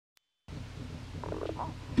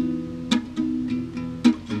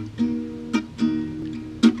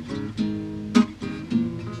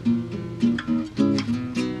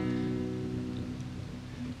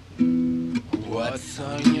What's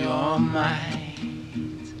on your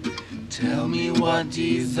mind? Tell me what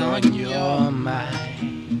is on your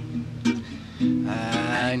mind.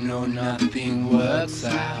 I know nothing works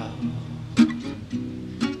out.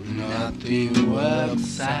 Nothing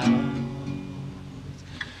works out.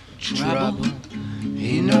 Trouble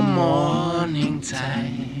in the morning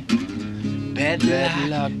time. Bad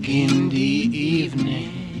luck in the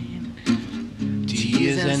evening.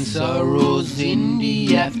 Tears and sorrows in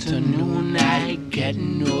the afternoon. I get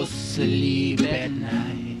no sleep at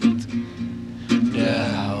night. The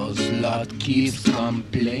house lot keeps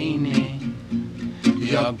complaining.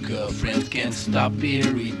 Your girlfriend can't stop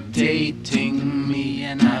irritating me,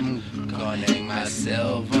 and I'm gonna hang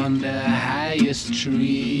myself on the highest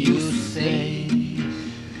tree. You say,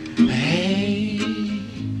 hey,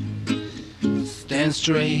 stand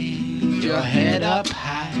straight, your head up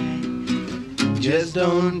high. Just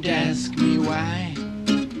don't ask me why.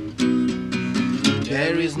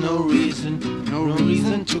 There is no reason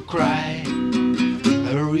to cry.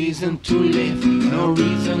 A reason to live, no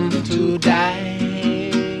reason to die.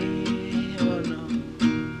 Oh no.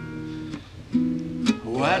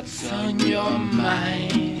 What's on your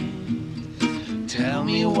mind? Tell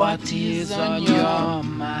me what is on your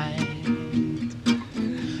mind.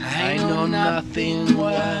 I know nothing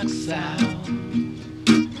works out.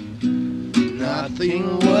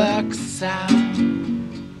 Nothing works out.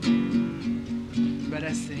 But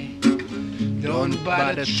I say, don't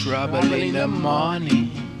bother trouble in the morning.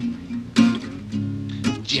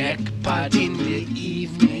 Jackpot in the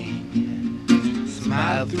evening.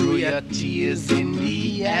 Smile through your tears in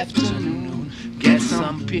the afternoon. Get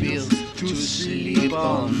some pills to sleep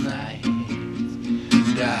all night.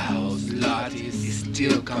 The house lot is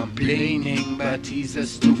still complaining, but he's a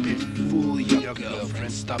stupid fool. Your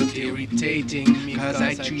girlfriend stopped irritating me, cause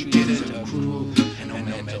I treated her cruel. And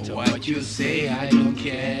no matter what you say, I don't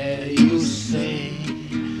care. You say,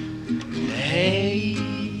 hey,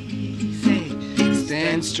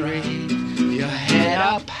 stand straight, your head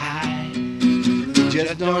up high.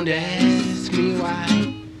 Just don't ask me why.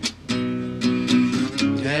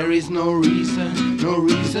 There is no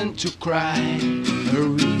reason to cry. A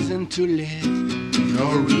reason to live,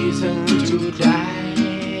 no reason to die.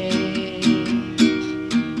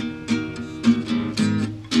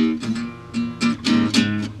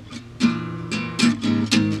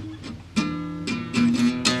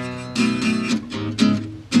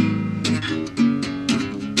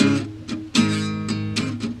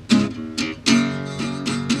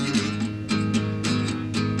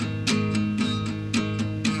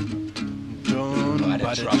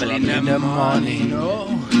 Trouble in the morning,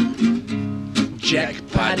 no.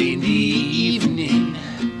 Jackpot in the evening.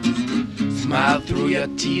 Smile through your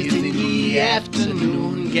tears in the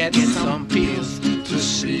afternoon. Get some pills to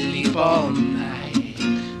sleep all night.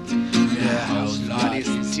 The house lot is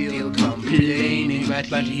still complaining,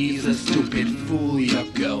 but he's a stupid fool. Your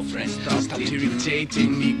girlfriend stopped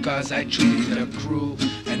irritating me, cause I treated her cruel.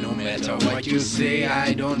 And no matter what you say,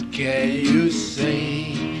 I don't care. You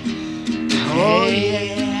say, oh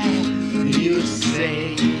yeah, you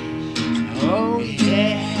say,